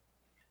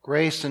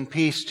Grace and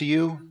peace to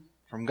you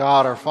from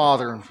God our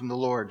Father and from the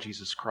Lord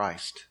Jesus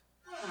Christ.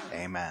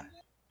 Amen.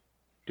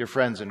 Dear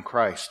friends in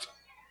Christ,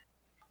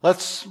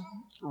 let's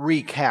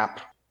recap.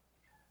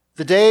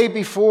 The day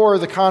before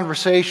the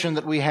conversation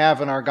that we have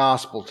in our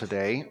gospel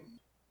today,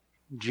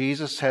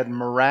 Jesus had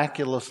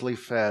miraculously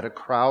fed a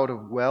crowd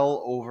of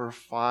well over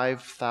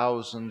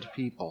 5,000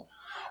 people,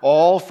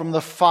 all from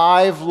the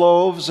 5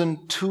 loaves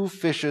and 2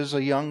 fishes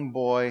a young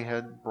boy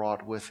had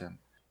brought with him.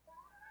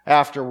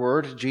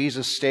 Afterward,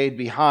 Jesus stayed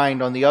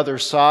behind on the other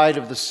side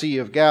of the Sea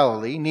of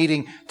Galilee,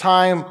 needing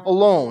time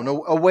alone,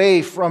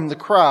 away from the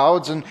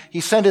crowds, and he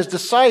sent his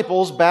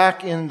disciples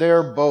back in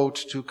their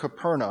boat to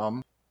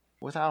Capernaum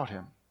without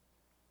him.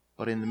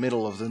 But in the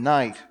middle of the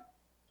night,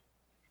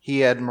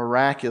 he had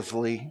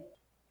miraculously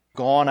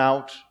gone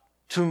out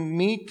to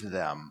meet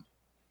them,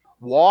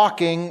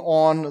 walking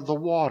on the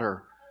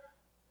water,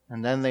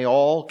 and then they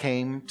all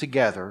came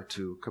together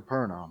to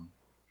Capernaum.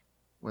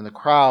 When the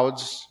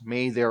crowds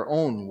made their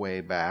own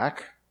way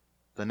back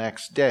the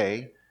next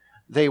day,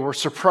 they were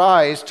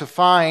surprised to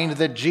find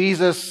that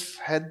Jesus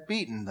had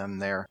beaten them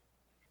there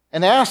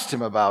and asked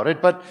him about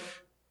it, but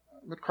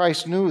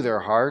Christ knew their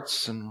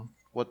hearts and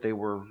what they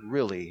were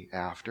really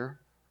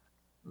after.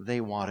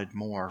 They wanted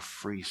more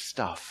free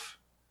stuff.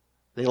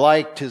 They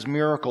liked his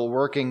miracle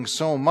working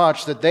so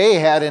much that they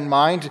had in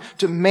mind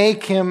to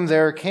make him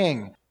their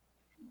king.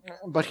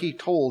 But he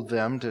told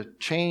them to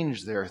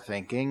change their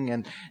thinking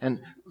and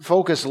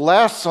focus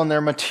less on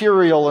their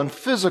material and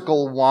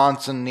physical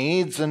wants and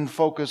needs and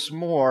focus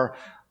more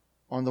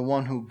on the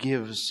one who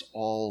gives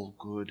all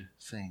good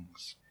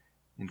things.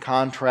 In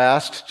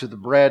contrast to the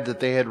bread that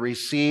they had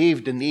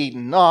received and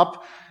eaten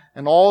up,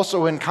 and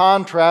also in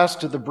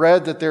contrast to the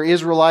bread that their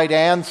Israelite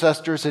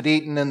ancestors had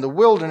eaten in the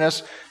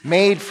wilderness,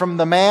 made from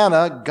the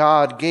manna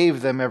God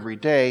gave them every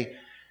day,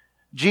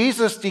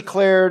 Jesus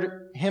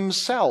declared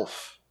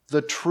himself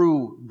the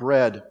true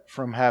bread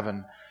from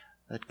heaven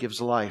that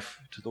gives life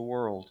to the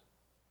world.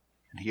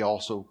 And he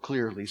also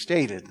clearly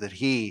stated that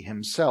he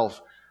himself,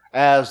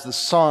 as the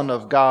Son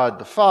of God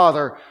the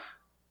Father,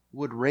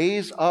 would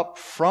raise up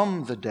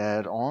from the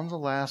dead on the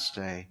last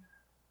day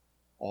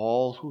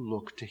all who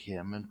look to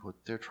him and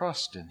put their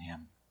trust in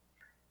him.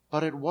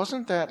 But it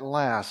wasn't that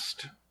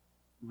last,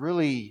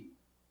 really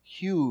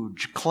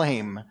huge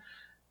claim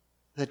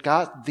that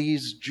got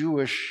these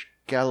Jewish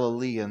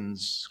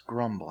Galileans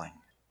grumbling.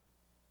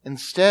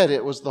 Instead,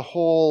 it was the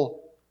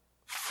whole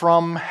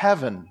from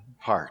heaven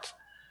part.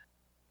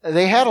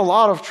 They had a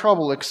lot of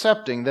trouble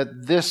accepting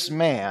that this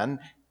man,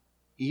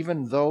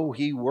 even though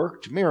he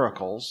worked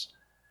miracles,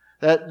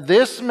 that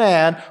this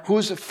man,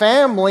 whose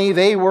family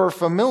they were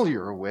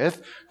familiar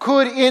with,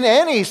 could in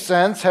any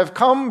sense have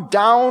come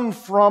down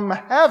from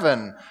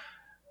heaven,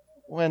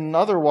 when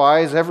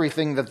otherwise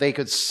everything that they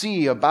could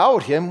see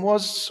about him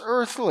was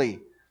earthly.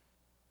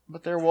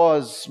 But there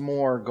was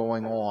more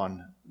going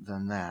on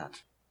than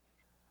that.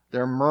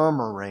 Their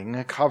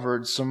murmuring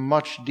covered some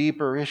much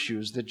deeper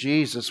issues that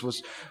Jesus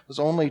was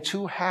only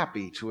too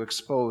happy to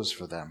expose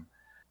for them.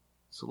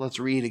 So let's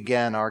read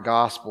again our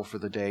gospel for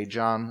the day,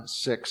 John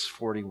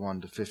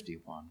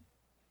 6:41-51.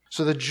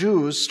 So the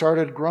Jews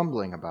started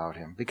grumbling about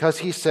him because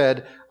he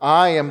said,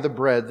 "I am the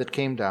bread that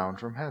came down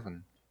from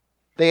heaven."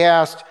 They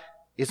asked,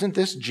 "Isn't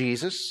this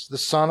Jesus, the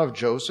son of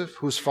Joseph,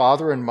 whose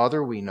father and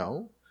mother we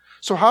know?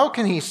 So how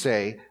can he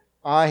say,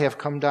 'I have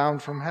come down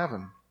from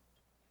heaven'?"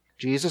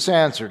 Jesus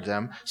answered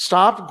them,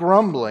 "Stop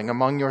grumbling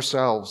among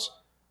yourselves.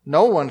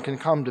 No one can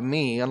come to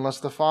me unless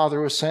the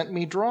Father who sent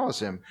me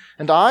draws him,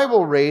 and I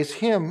will raise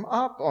him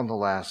up on the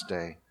last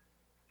day.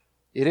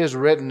 It is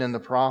written in the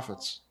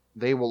prophets,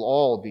 they will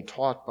all be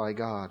taught by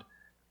God.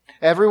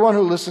 Everyone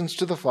who listens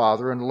to the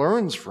Father and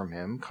learns from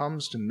him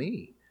comes to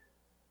me.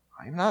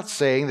 I am not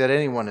saying that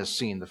anyone has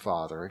seen the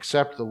Father,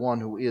 except the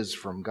one who is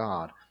from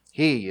God.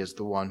 He is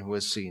the one who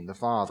has seen the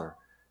Father.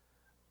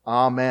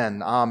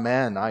 Amen,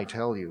 amen, I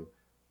tell you,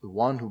 the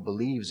one who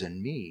believes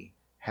in me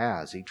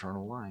has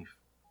eternal life.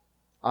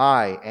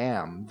 I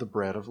am the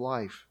bread of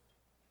life.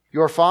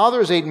 Your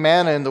fathers ate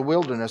manna in the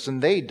wilderness,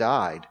 and they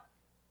died.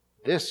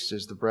 This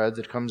is the bread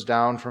that comes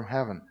down from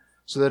heaven,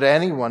 so that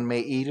anyone may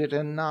eat it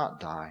and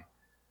not die.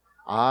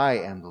 I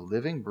am the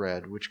living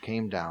bread which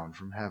came down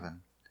from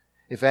heaven.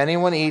 If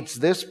anyone eats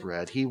this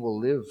bread, he will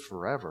live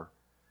forever.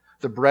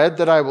 The bread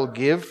that I will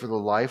give for the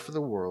life of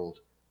the world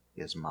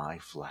is my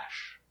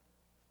flesh."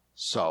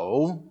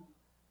 So,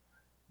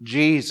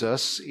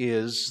 Jesus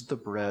is the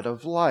bread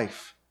of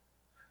life.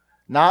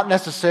 Not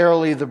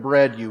necessarily the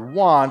bread you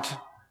want,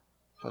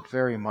 but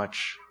very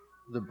much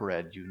the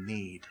bread you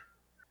need.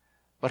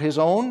 But his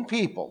own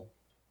people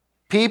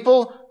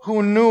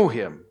who knew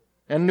him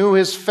and knew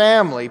his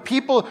family,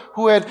 people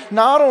who had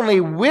not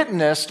only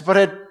witnessed but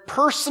had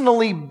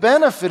personally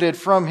benefited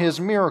from his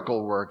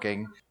miracle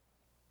working,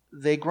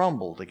 they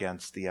grumbled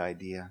against the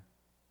idea.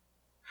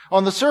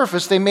 On the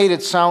surface, they made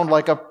it sound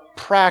like a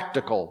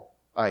practical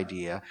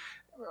idea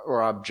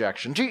or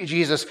objection.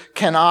 Jesus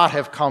cannot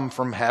have come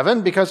from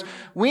heaven because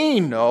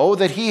we know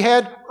that he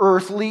had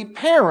earthly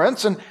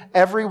parents, and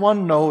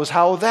everyone knows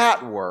how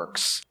that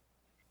works.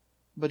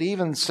 But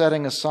even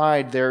setting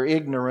aside their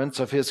ignorance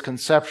of his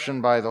conception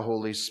by the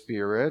Holy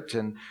Spirit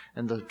and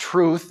the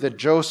truth that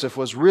Joseph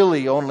was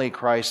really only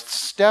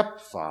Christ's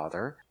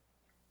stepfather,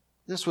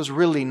 this was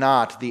really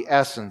not the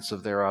essence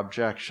of their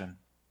objection.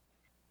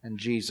 And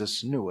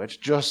Jesus knew it,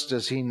 just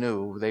as he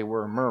knew they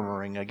were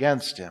murmuring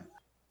against him.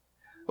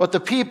 What the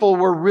people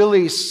were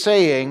really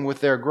saying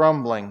with their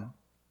grumbling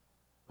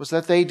was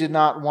that they did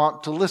not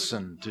want to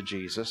listen to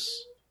Jesus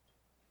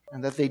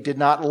and that they did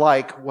not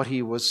like what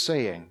he was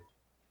saying,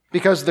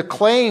 because the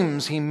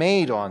claims he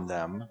made on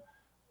them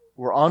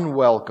were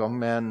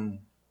unwelcome and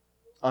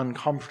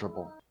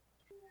uncomfortable.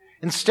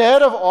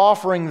 Instead of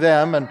offering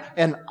them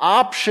an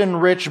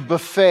option-rich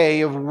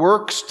buffet of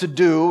works to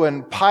do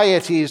and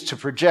pieties to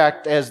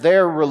project, as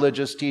their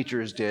religious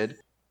teachers did,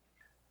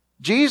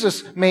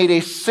 Jesus made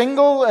a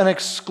single and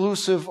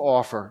exclusive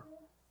offer.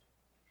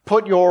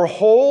 Put your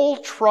whole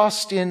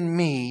trust in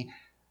me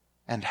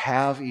and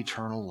have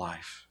eternal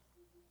life.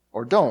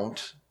 Or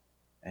don't,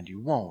 and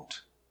you won't.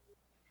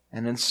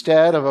 And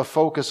instead of a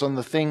focus on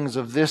the things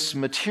of this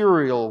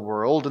material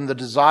world and the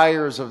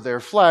desires of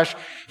their flesh,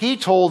 he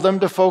told them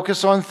to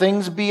focus on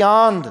things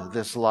beyond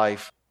this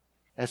life,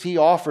 as he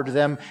offered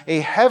them a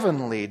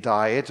heavenly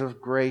diet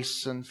of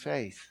grace and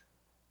faith.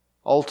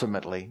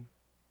 Ultimately,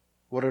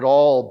 what it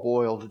all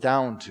boiled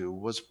down to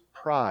was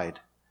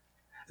pride.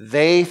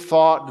 They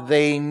thought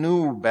they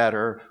knew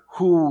better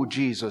who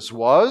Jesus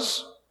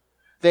was.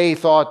 They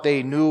thought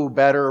they knew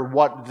better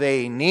what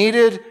they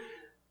needed.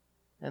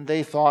 And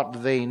they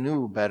thought they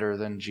knew better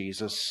than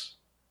Jesus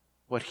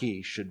what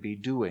he should be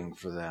doing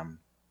for them.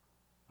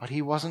 But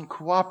he wasn't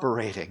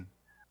cooperating.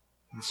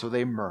 And so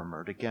they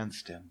murmured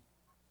against him.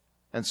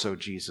 And so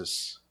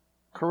Jesus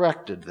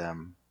corrected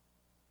them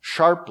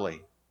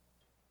sharply.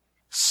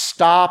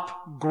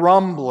 Stop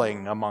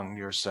grumbling among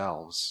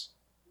yourselves.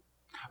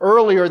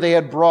 Earlier, they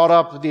had brought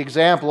up the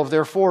example of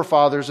their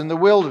forefathers in the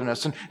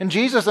wilderness, and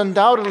Jesus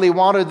undoubtedly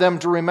wanted them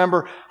to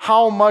remember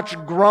how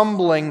much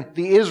grumbling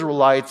the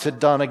Israelites had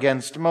done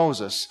against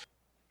Moses,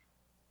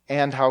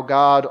 and how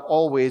God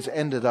always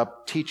ended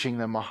up teaching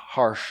them a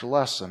harsh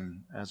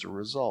lesson as a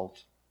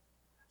result.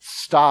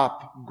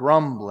 Stop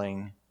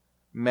grumbling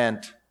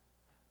meant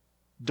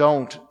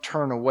don't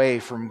turn away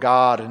from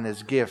God and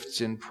his gifts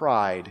in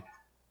pride,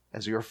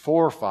 as your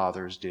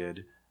forefathers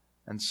did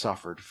and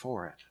suffered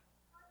for it.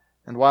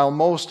 And while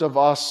most of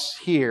us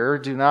here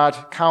do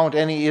not count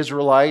any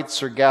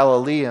Israelites or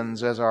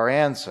Galileans as our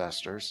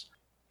ancestors,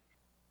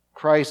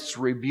 Christ's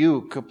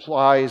rebuke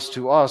applies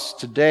to us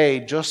today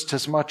just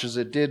as much as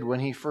it did when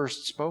he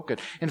first spoke it.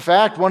 In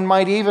fact, one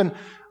might even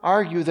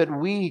argue that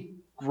we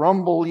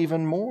grumble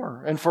even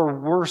more and for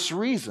worse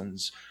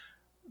reasons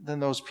than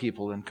those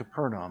people in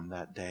Capernaum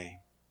that day.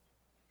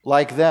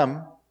 Like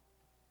them,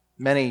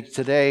 many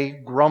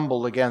today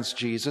grumble against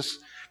Jesus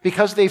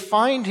because they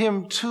find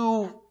him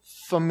too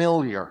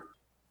familiar.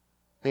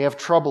 They have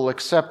trouble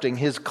accepting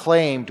his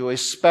claim to a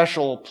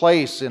special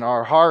place in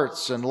our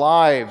hearts and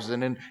lives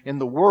and in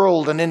the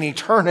world and in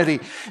eternity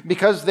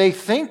because they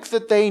think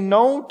that they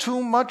know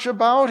too much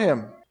about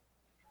him,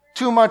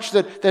 too much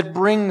that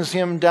brings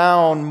him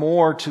down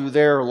more to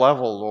their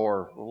level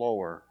or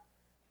lower.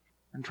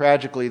 And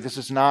tragically, this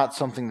is not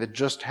something that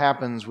just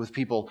happens with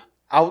people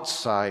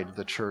outside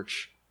the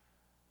church.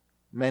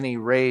 Many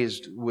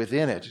raised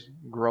within it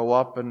grow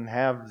up and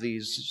have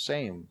these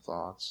same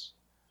thoughts.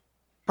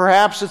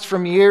 Perhaps it's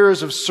from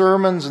years of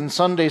sermons and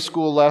Sunday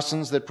school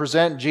lessons that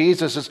present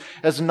Jesus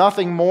as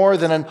nothing more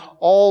than an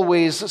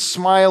always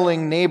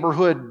smiling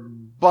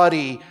neighborhood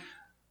buddy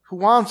who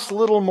wants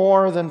little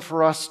more than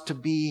for us to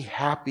be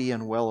happy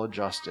and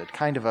well-adjusted,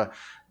 kind of a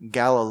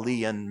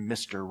Galilean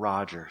Mr.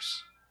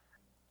 Rogers.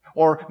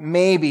 Or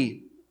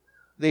maybe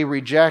they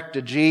reject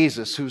a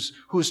Jesus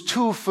who's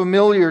too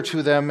familiar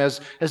to them as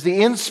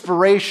the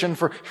inspiration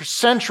for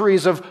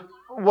centuries of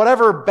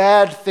whatever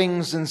bad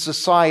things in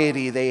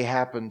society they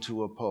happen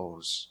to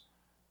oppose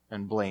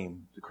and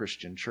blame the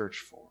Christian church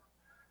for.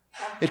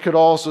 It could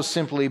also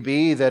simply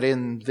be that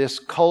in this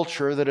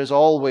culture that is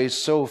always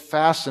so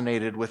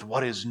fascinated with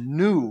what is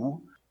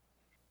new,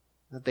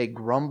 that they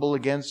grumble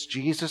against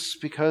Jesus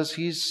because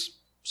he's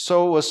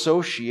so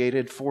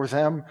associated for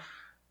them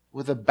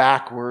with a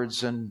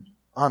backwards and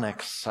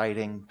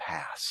unexciting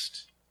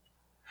past.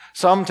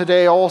 Some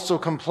today also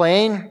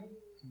complain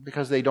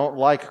because they don't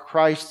like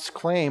Christ's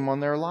claim on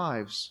their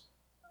lives.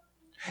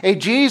 A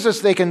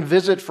Jesus they can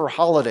visit for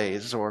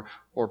holidays or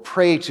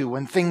pray to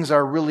when things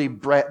are really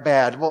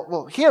bad.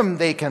 Well, him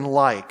they can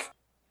like.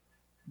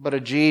 But a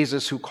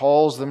Jesus who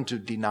calls them to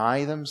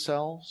deny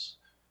themselves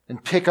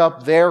and pick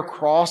up their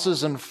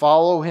crosses and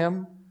follow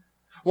him.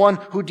 One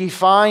who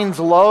defines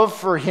love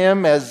for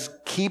him as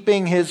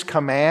keeping his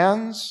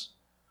commands.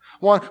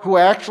 One who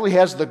actually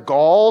has the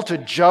gall to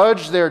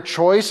judge their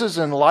choices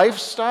and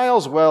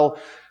lifestyles. Well,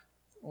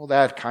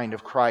 that kind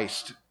of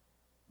Christ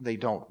they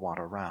don't want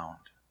around.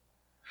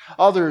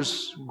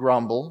 Others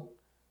grumble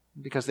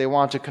because they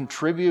want to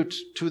contribute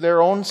to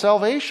their own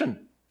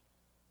salvation.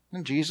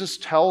 And Jesus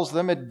tells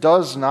them it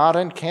does not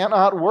and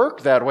cannot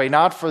work that way,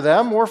 not for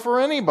them or for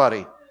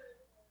anybody.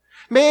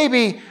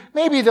 Maybe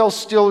they'll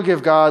still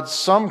give God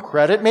some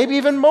credit, maybe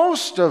even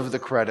most of the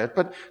credit,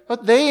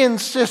 but they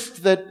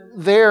insist that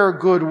their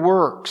good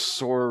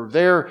works or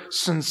their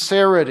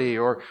sincerity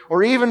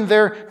or even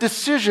their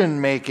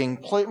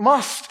decision-making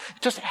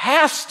just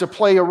has to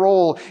play a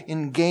role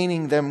in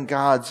gaining them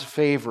God's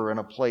favor and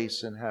a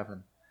place in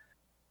heaven.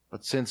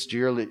 But since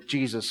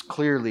Jesus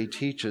clearly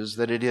teaches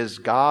that it is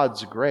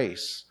God's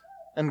grace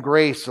and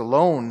grace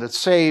alone that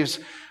saves,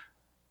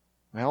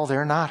 well,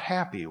 they're not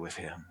happy with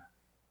him.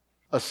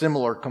 A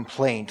similar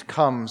complaint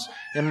comes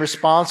in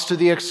response to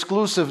the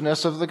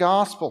exclusiveness of the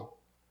gospel.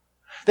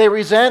 They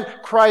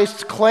resent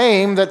Christ's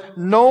claim that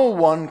no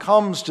one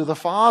comes to the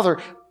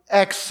Father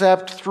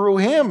except through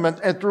him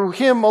and through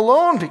him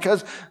alone,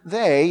 because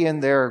they, in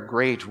their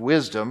great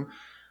wisdom,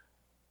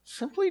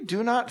 simply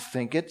do not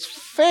think it's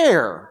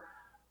fair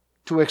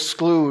to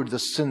exclude the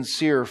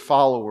sincere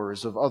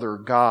followers of other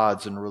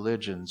gods and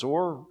religions,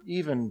 or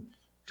even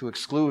to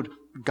exclude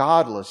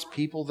godless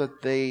people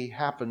that they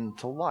happen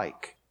to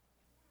like.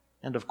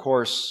 And of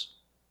course,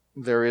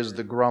 there is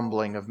the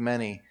grumbling of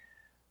many,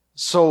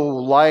 so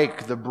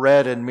like the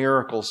bread and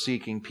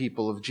miracle-seeking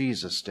people of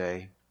Jesus'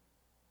 day.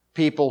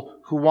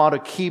 People who want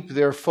to keep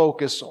their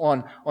focus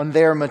on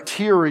their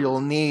material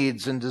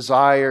needs and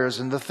desires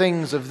and the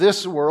things of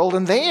this world,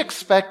 and they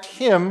expect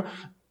him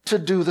to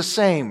do the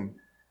same.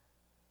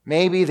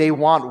 Maybe they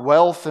want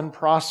wealth and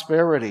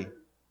prosperity,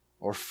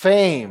 or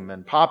fame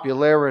and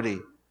popularity,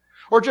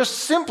 or just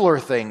simpler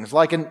things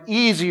like an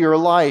easier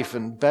life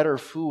and better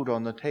food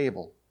on the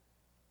table.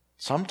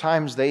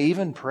 Sometimes they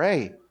even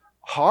pray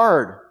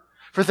hard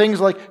for things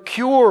like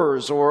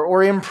cures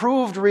or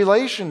improved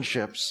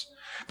relationships.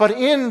 But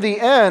in the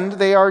end,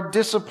 they are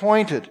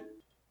disappointed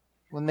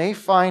when they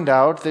find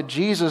out that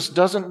Jesus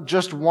doesn't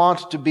just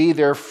want to be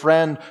their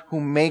friend who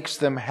makes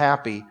them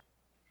happy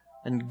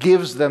and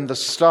gives them the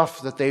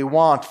stuff that they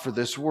want for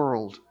this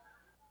world.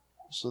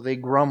 So they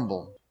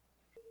grumble,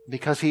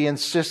 because he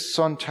insists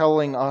on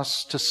telling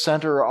us to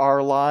center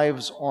our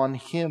lives on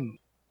him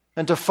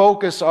and to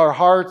focus our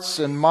hearts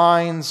and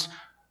minds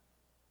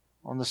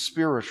on the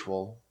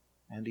spiritual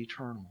and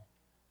eternal.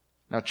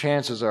 Now,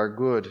 chances are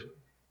good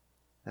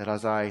that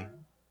as I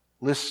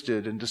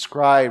listed and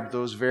described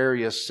those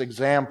various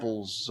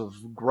examples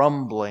of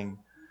grumbling,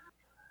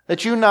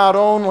 that you not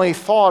only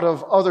thought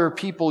of other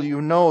people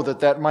you know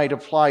that might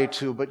apply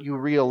to, but you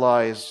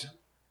realized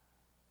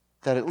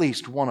that at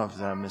least one of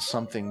them is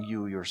something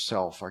you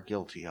yourself are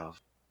guilty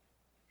of.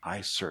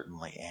 I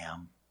certainly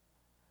am.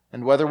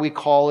 And whether we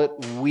call it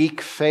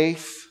weak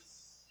faith,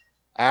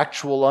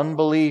 actual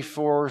unbelief,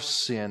 or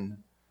sin,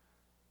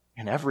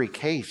 in every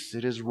case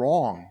it is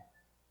wrong.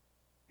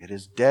 It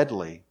is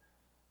deadly.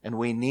 And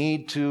we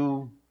need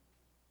to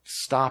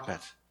stop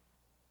it.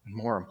 And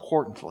more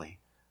importantly,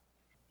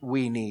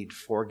 we need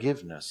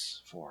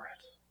forgiveness for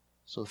it.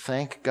 So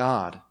thank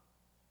God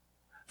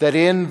that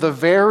in the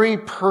very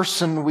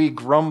person we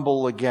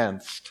grumble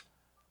against,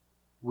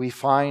 we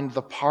find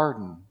the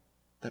pardon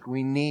that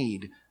we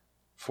need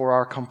for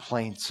our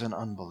complaints and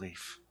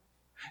unbelief.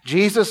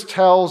 Jesus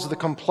tells the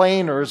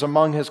complainers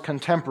among his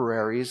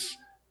contemporaries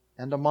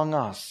and among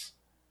us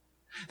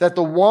that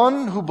the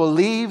one who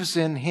believes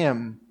in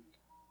him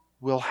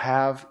will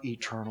have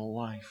eternal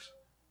life.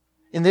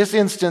 In this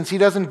instance, he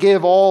doesn't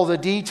give all the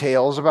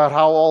details about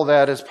how all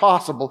that is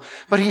possible,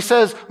 but he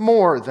says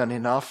more than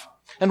enough.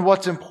 And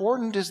what's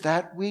important is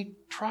that we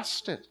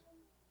trust it,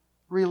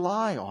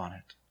 rely on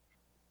it.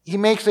 He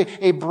makes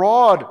a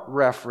broad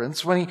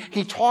reference when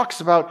he talks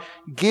about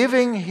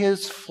giving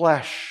his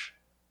flesh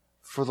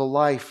for the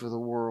life of the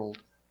world.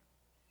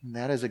 And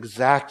that is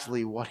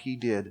exactly what he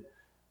did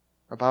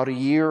about a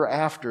year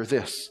after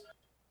this,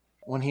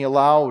 when he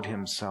allowed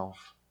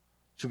himself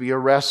to be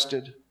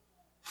arrested,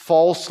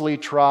 falsely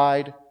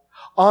tried,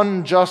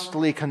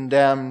 unjustly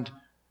condemned,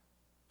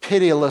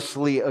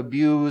 pitilessly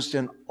abused,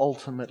 and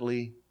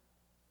ultimately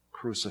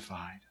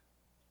crucified.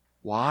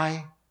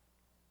 Why?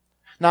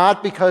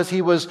 Not because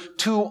he was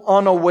too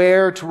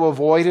unaware to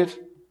avoid it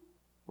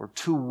or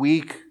too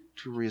weak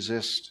to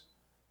resist,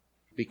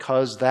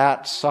 because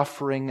that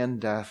suffering and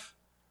death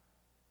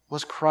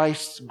was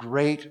Christ's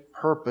great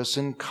purpose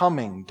in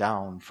coming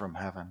down from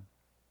heaven.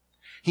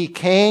 He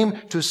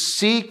came to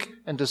seek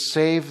and to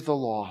save the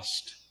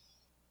lost.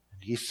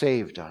 And he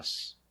saved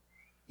us,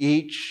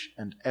 each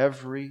and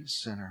every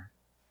sinner.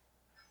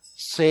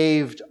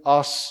 Saved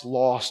us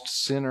lost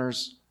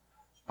sinners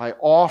by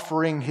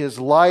offering his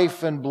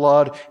life and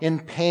blood in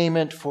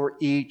payment for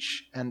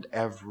each and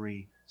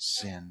every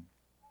sin.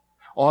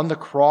 On the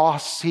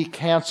cross, he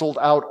canceled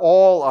out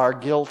all our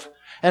guilt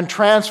and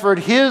transferred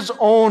his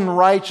own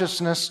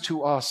righteousness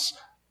to us.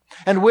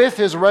 And with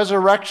his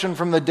resurrection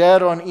from the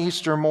dead on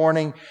Easter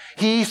morning,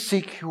 he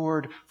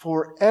secured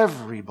for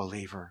every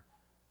believer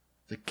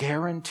the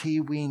guarantee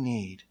we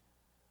need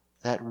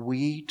that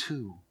we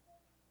too,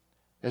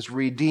 as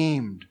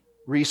redeemed,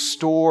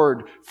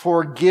 restored,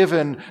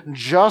 forgiven,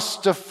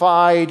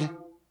 justified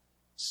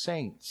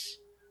saints,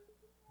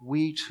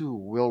 we too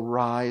will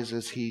rise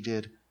as he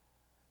did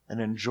and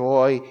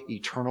enjoy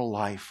eternal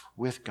life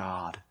with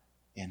God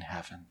in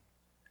heaven.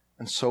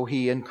 And so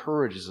he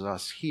encourages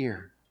us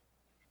here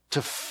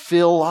to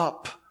fill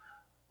up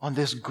on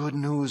this good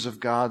news of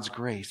God's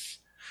grace,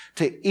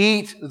 to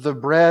eat the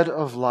bread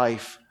of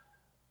life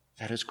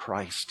that is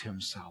Christ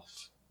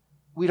himself.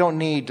 We don't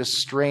need to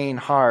strain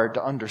hard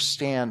to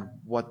understand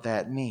what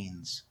that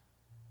means.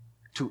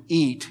 To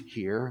eat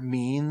here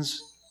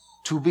means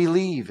to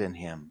believe in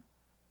him.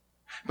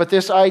 But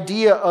this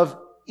idea of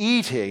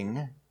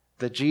eating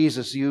that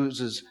Jesus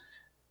uses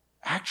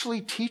actually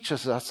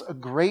teaches us a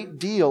great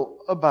deal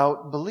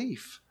about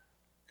belief.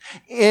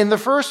 In the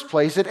first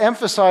place, it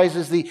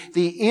emphasizes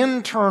the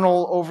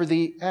internal over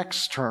the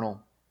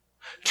external.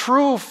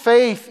 True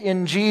faith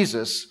in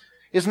Jesus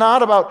is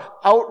not about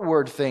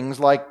outward things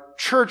like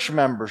church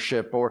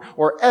membership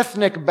or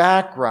ethnic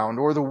background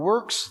or the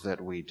works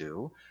that we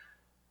do,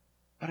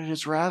 but it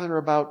is rather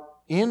about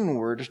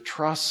inward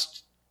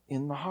trust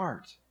in the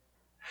heart.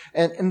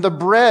 And the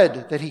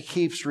bread that he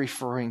keeps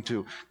referring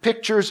to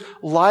pictures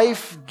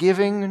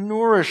life-giving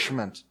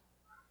nourishment.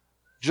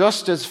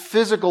 Just as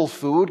physical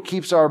food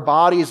keeps our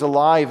bodies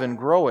alive and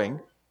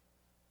growing,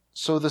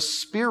 so the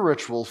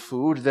spiritual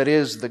food that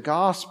is the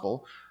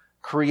gospel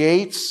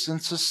creates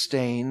and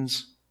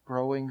sustains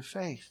growing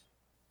faith.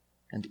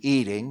 And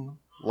eating,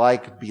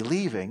 like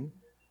believing,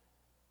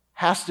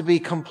 has to be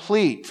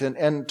complete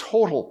and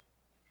total.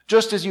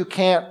 Just as you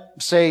can't,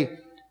 say,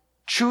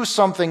 chew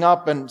something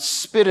up and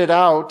spit it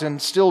out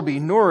and still be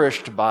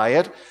nourished by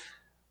it,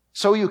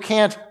 so you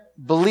can't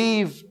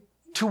believe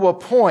to a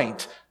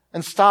point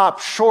and stop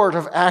short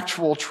of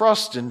actual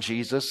trust in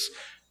Jesus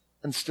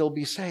and still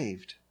be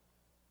saved.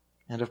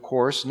 And of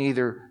course,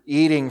 neither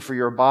eating for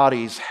your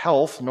body's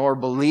health nor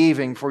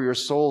believing for your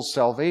soul's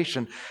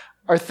salvation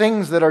are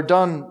things that are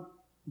done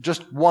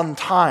just one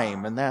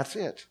time and that's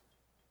it.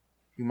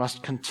 You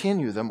must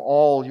continue them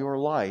all your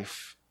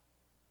life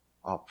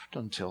up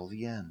until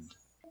the end.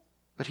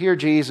 But here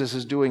Jesus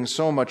is doing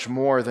so much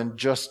more than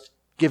just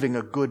giving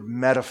a good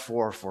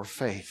metaphor for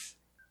faith.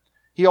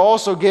 He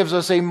also gives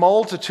us a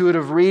multitude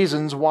of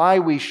reasons why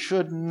we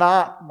should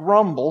not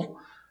grumble,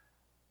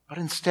 but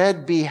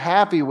instead be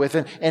happy with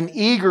and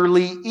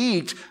eagerly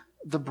eat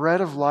the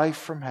bread of life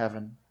from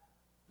heaven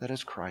that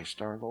is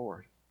Christ our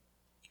Lord.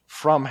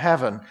 From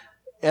heaven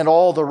and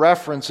all the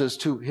references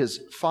to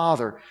his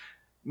Father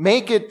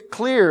make it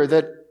clear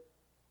that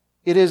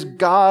it is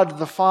God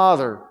the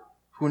Father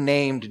who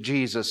named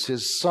Jesus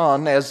his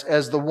Son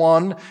as the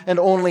one and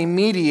only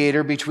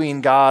mediator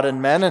between God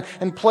and men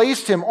and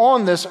placed him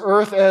on this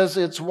earth as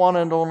its one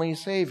and only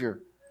Savior.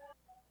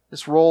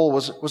 This role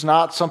was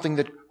not something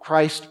that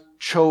Christ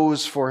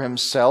chose for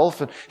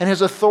himself, and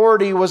his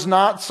authority was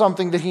not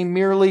something that he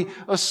merely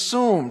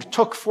assumed,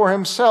 took for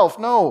himself.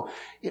 No,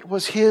 it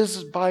was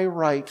his by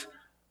right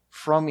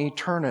from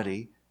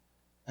eternity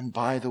and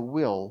by the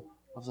will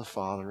of the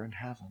Father in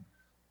heaven.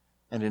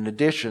 And in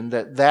addition,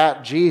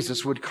 that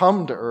Jesus would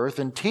come to earth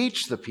and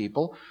teach the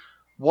people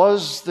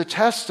was the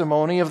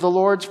testimony of the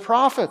Lord's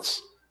prophets.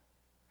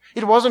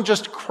 It wasn't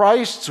just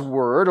Christ's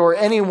word or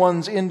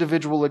anyone's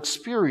individual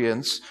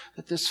experience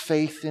that this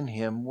faith in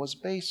him was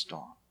based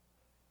on.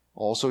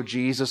 Also,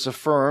 Jesus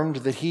affirmed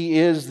that he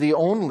is the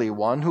only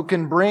one who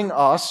can bring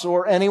us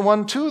or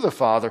anyone to the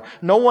Father.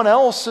 No one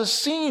else has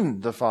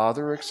seen the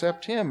Father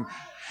except him.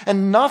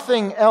 And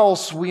nothing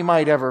else we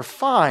might ever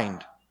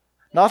find,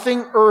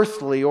 nothing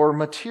earthly or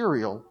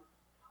material,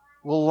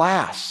 will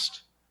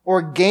last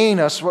or gain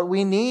us what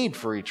we need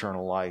for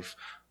eternal life.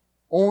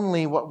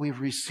 Only what we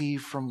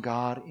receive from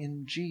God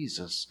in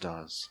Jesus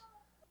does.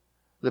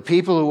 The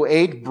people who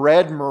ate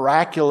bread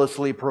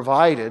miraculously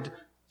provided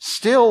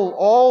still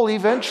all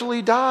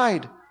eventually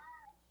died.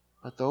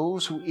 But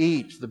those who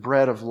eat the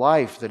bread of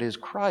life that is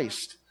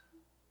Christ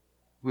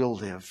will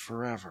live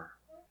forever.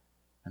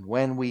 And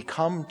when we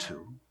come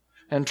to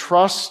and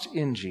trust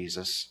in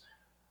Jesus,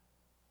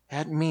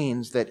 that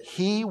means that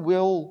he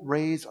will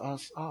raise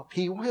us up.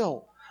 He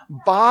will.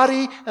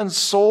 Body and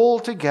soul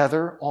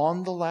together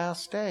on the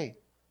last day.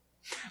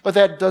 But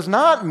that does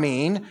not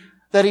mean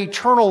that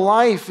eternal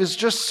life is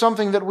just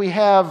something that we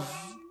have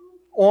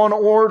on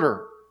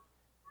order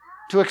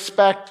to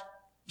expect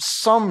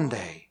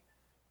someday.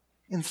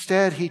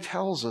 Instead, he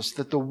tells us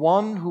that the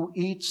one who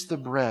eats the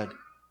bread,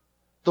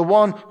 the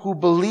one who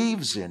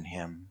believes in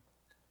him,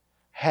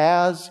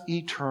 has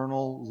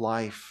eternal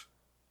life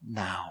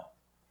now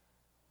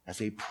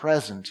as a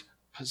present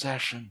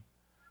possession.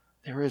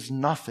 There is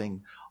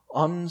nothing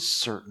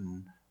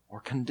uncertain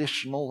or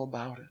conditional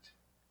about it.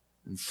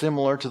 And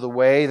similar to the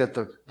way that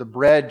the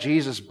bread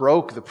Jesus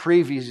broke the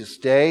previous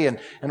day and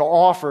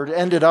offered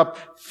ended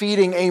up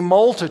feeding a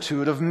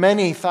multitude of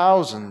many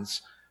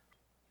thousands,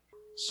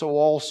 so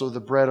also the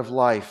bread of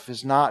life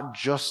is not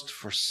just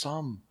for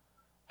some,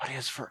 but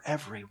is for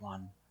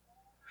everyone.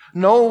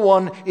 No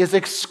one is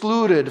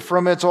excluded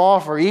from its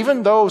offer,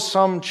 even though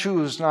some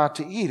choose not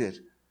to eat it.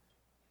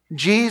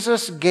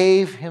 Jesus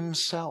gave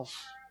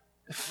himself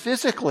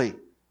physically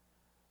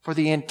for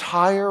the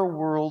entire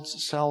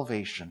world's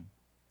salvation,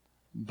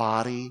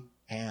 body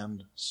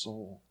and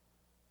soul.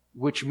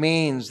 which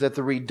means that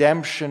the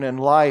redemption and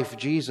life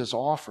Jesus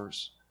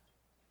offers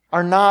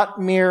are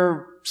not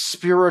mere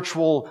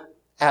spiritual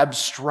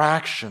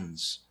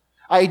abstractions,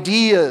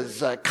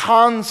 ideas,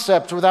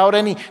 concepts without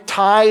any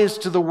ties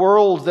to the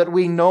world that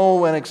we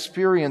know and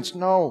experience.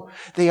 No,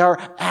 they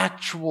are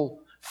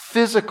actual,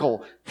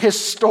 physical,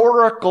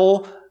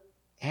 historical,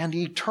 and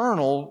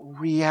eternal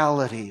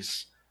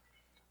realities.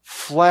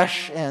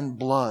 Flesh and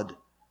blood,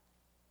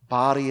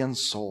 body and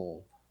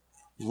soul,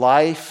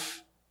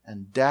 life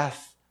and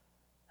death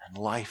and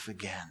life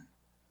again.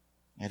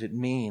 And it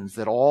means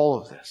that all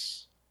of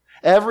this,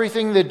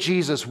 everything that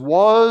Jesus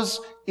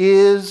was,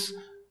 is,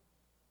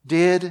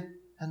 did,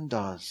 and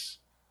does,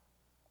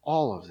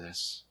 all of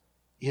this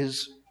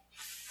is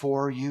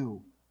for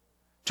you,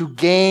 to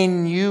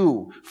gain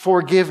you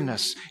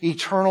forgiveness,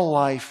 eternal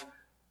life,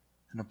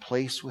 and a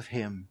place with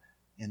Him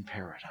in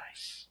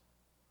paradise.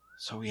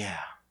 So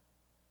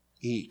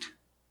eat.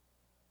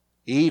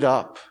 Eat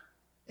up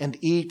and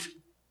eat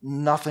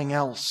nothing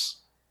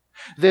else.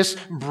 This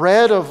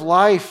bread of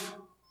life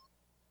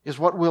is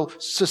what will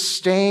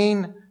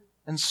sustain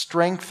and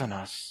strengthen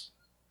us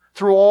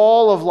through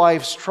all of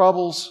life's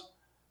troubles,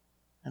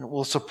 and it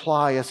will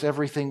supply us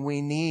everything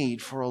we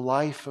need for a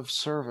life of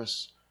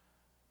service,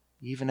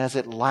 even as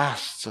it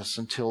lasts us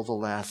until the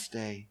last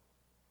day.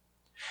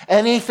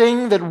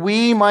 Anything that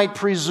we might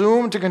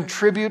presume to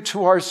contribute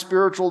to our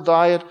spiritual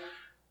diet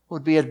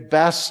would be at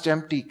best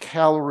empty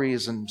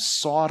calories and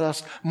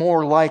sawdust,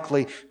 more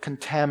likely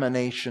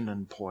contamination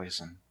and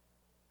poison.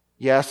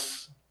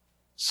 Yes,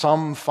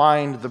 some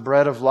find the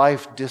bread of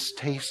life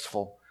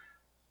distasteful,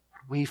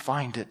 but we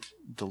find it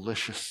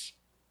delicious.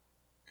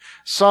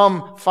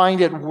 Some find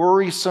it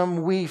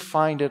worrisome, we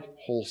find it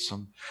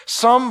wholesome.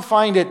 Some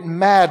find it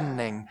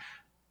maddening,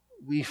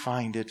 we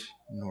find it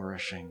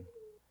nourishing.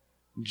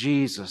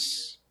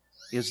 Jesus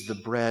is the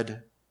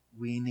bread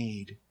we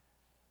need.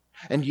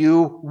 And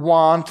you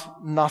want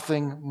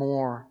nothing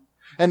more.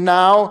 And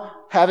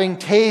now, having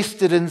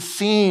tasted and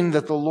seen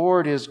that the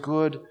Lord is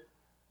good,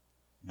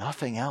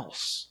 nothing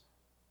else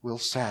will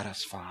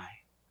satisfy.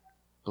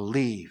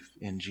 Believe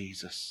in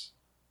Jesus.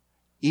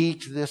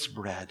 Eat this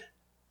bread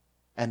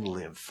and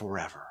live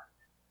forever.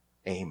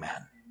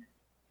 Amen.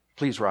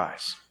 Please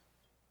rise.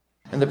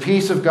 And the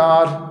peace of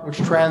God, which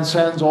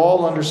transcends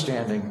all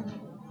understanding,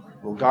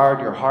 will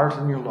guard your heart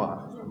and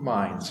your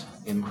minds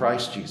in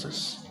Christ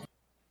Jesus.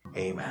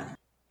 Amen.